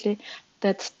basically,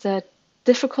 that the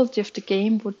difficulty of the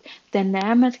game would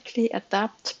dynamically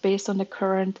adapt based on the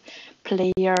current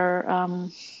player,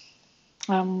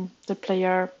 the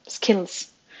player skills.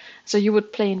 So you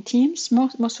would play in teams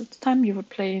most of the time. You would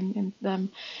play in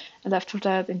Left 4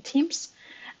 Dead in teams,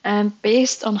 and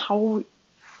based on how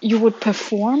you would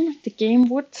perform, the game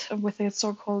would, with a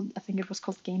so-called, I think it was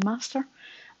called Game Master,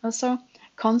 also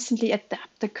constantly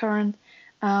adapt the current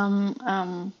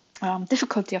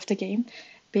difficulty of the game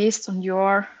based on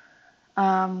your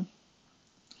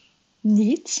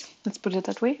needs. Let's put it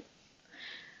that way.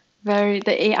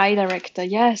 The AI director,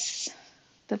 yes,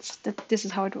 this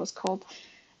is how it was called.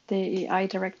 The AI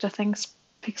director. Thanks,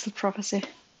 Pixel Prophecy.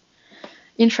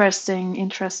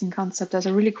 Interesting concept. There's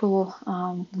a really cool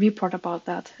report about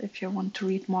that if you want to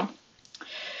read more.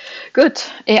 Good.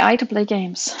 AI to play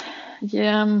games.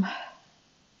 Yeah,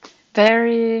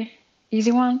 very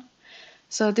easy one.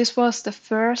 So this was the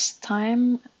first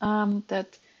time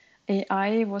that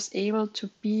AI was able to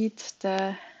beat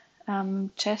the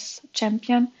chess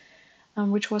champion,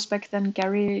 which was back then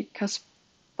Garry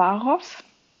Kasparov.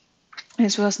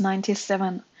 This was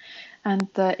 97. And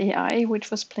the AI which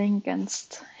was playing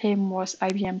against him was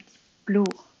IBM Blue.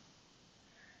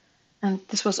 And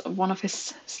this was one of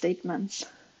his statements.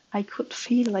 I could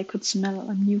smell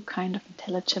a new kind of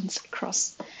intelligence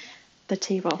across the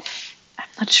table. I'm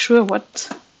not sure what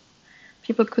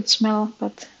people could smell,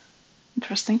 but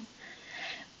interesting.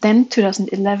 Then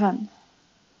 2011,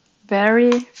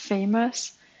 very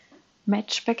famous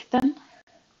match back then,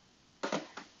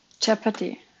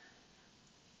 Jeopardy.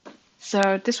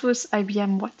 So this was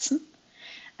IBM Watson,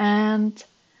 and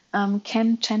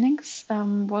Ken Jennings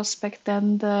was back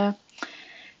then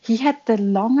he had the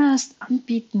longest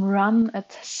unbeaten run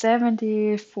at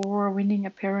 74 winning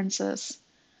appearances.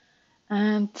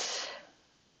 And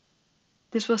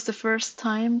this was the first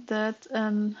time that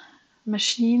a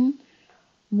machine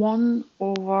won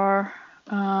over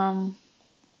the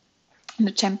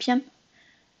champion.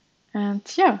 And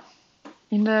yeah,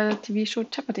 in the TV show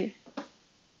Jeopardy.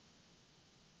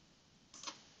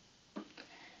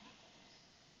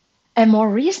 A more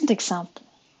recent example,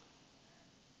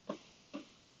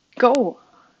 Go.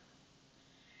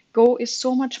 Go is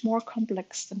so much more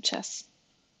complex than chess.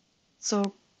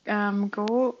 So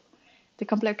Go, the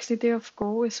complexity of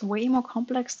Go is way more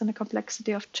complex than the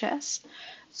complexity of chess.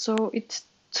 So it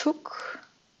took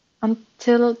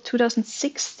until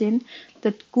 2016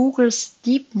 that Google's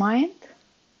DeepMind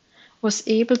was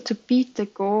able to beat the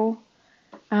Go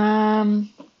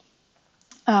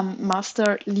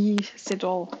master Lee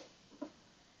Sedol.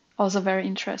 Also very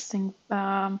interesting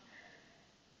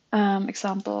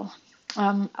example.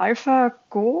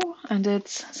 AlphaGo and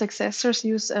its successors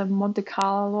use a Monte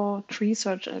Carlo tree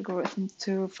search algorithm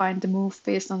to find the move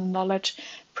based on the knowledge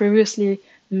previously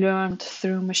learned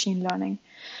through machine learning.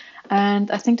 And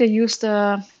I think they used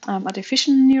a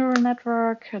artificial neural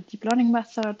network, a deep learning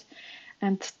method,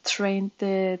 and trained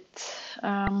it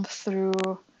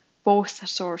through both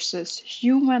sources,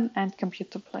 human and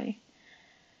computer play.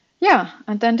 Yeah,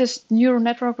 and then this neural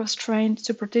network was trained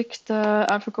to predict the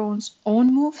AlphaGo's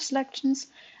own move selections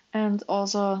and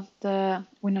also the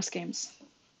winners' games.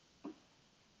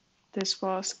 This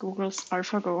was Google's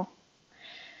AlphaGo.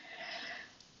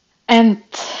 And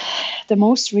the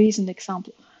most recent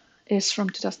example is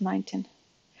from 2019.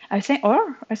 I think,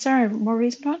 or is there a more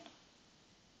recent one?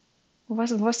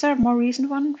 Was there a more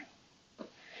recent one?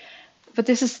 But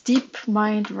this is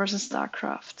DeepMind versus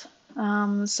StarCraft.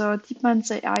 So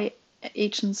DeepMind's AI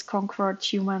agents conquered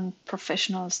human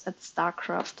professionals at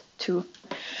StarCraft 2.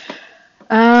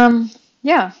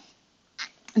 Yeah,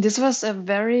 this was a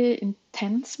very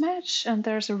intense match, and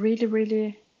there's a really,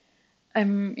 really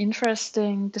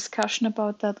interesting discussion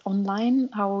about that online,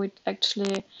 how it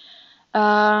actually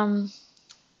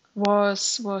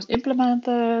was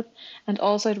implemented, and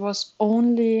also it was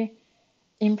only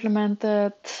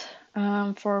implemented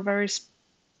for a very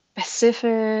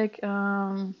specific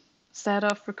set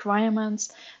of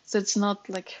requirements. So it's not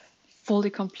like fully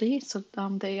complete. So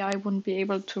the AI wouldn't be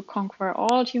able to conquer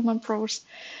all human pros.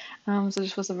 So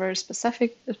this was a very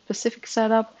specific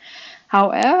setup.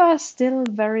 However, still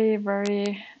very,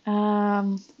 very,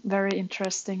 very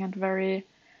interesting and very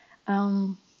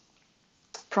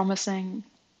promising.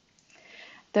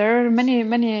 There are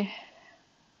many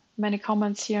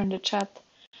comments here in the chat.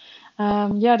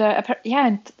 And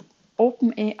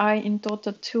open AI in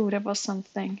Dota 2. There was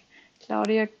something.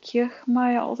 Claudia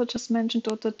Kirchmeier also just mentioned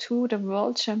Dota 2. The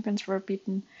world champions were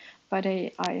beaten by the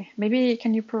AI. Maybe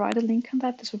can you provide a link on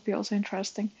that? This would be also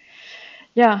interesting.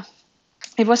 Yeah,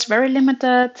 it was very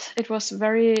limited. It was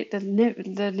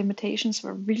the limitations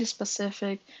were really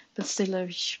specific, but still a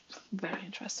very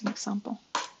interesting example.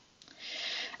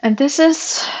 And this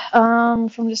is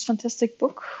from this fantastic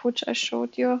book which I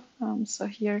showed you. So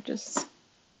here,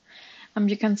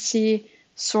 you can see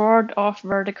sort of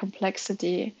where the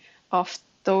complexity of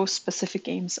those specific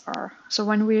games are. So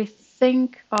when we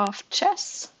think of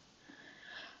chess,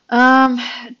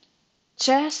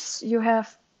 chess, you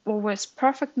have always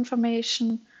perfect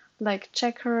information like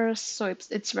checkers, so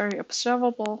it's very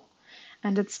observable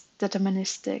and it's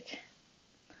deterministic.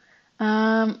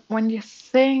 When you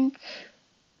think,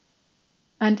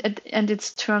 and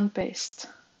it's turn-based.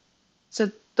 So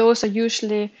those are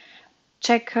usually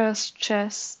checkers,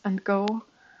 chess, and Go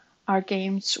are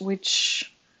games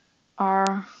which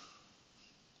are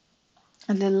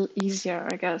a little easier,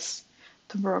 I guess,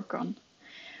 to work on.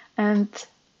 And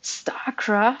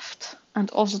StarCraft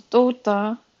and also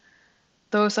Dota,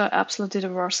 those are absolutely the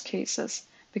worst cases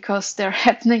because they're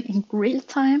happening in real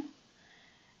time.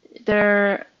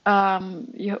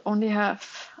 You only have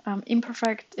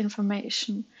imperfect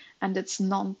information and it's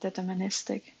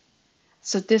non-deterministic.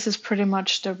 So this is pretty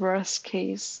much the worst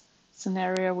case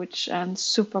scenario, which and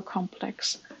super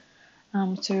complex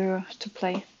to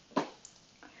play.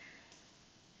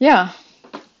 Yeah.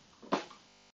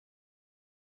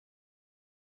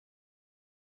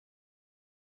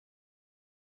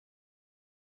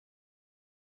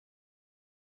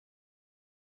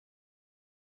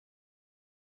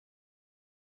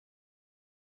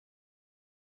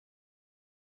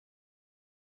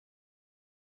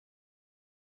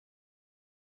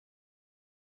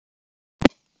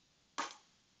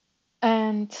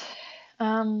 And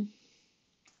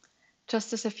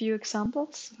just as a few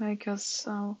examples, because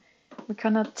we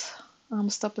cannot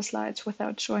stop the slides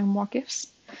without showing more GIFs.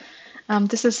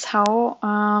 This is how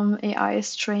AI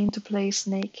is trained to play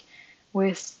Snake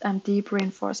with deep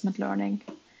reinforcement learning.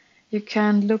 You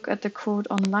can look at the code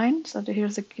online. So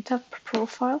here's a GitHub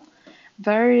profile.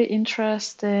 Very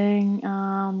interesting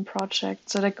project.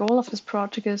 So the goal of this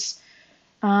project is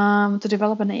to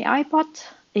develop an AI bot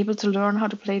able to learn how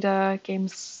to play the game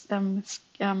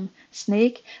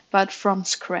Snake, but from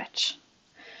scratch.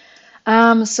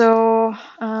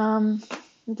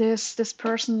 This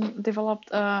person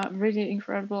developed a really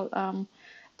incredible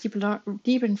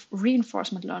deep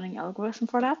reinforcement learning algorithm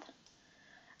for that,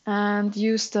 and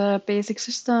used the basic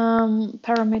system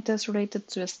parameters related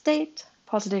to a state,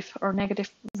 positive or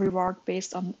negative reward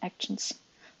based on actions.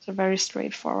 So very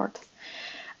straightforward.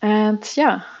 And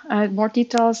yeah, more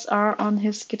details are on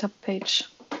his GitHub page.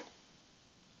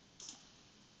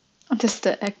 And this is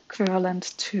the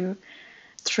equivalent to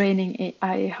training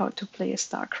AI how to play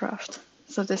StarCraft.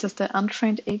 So this is the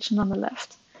untrained agent on the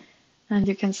left, and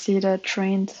you can see the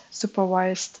trained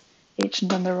supervised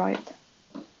agent on the right.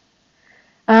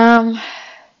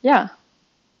 Yeah,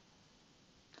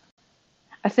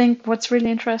 I think what's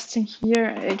really interesting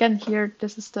here, again, here,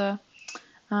 this is the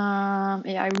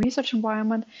AI research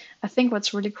environment. I think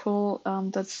what's really cool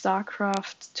that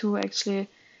StarCraft 2 actually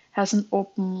has an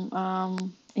open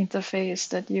interface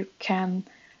that you can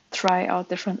try out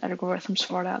different algorithms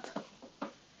for that.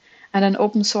 And an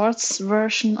open source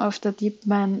version of the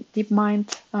DeepMind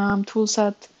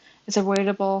toolset is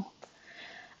available.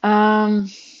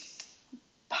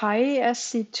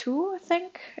 PySC2, I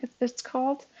think it's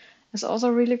called, is also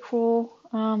a really cool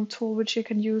tool which you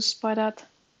can use by that.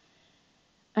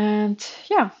 And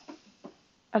yeah,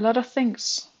 a lot of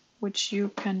things which you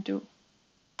can do.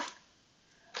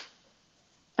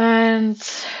 And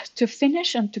to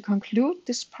finish and to conclude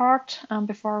this part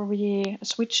before we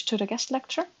switch to the guest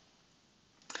lecture,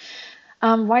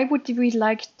 why would we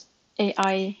like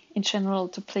AI in general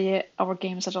to play our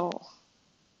games at all?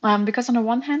 Because on the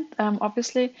one hand,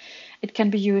 obviously, it can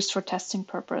be used for testing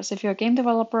purpose. If you're a game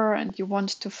developer and you want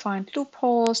to find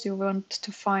loopholes, you want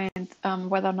to find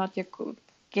whether or not your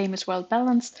game is well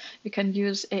balanced, you can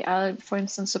use AI, for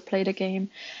instance, to play the game.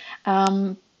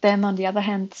 Then on the other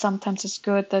hand, sometimes it's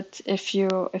good that if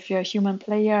you're a human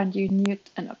player and you need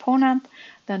an opponent,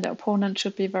 then the opponent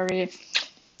should be very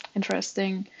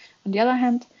interesting on the other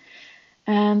hand.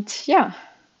 And yeah,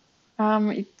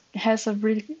 it has a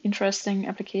really interesting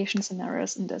application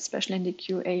scenarios, and especially in the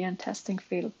QA and testing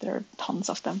field, there are tons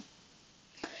of them.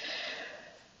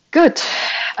 Good.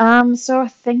 So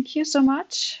thank you so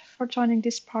much for joining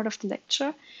this part of the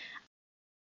lecture.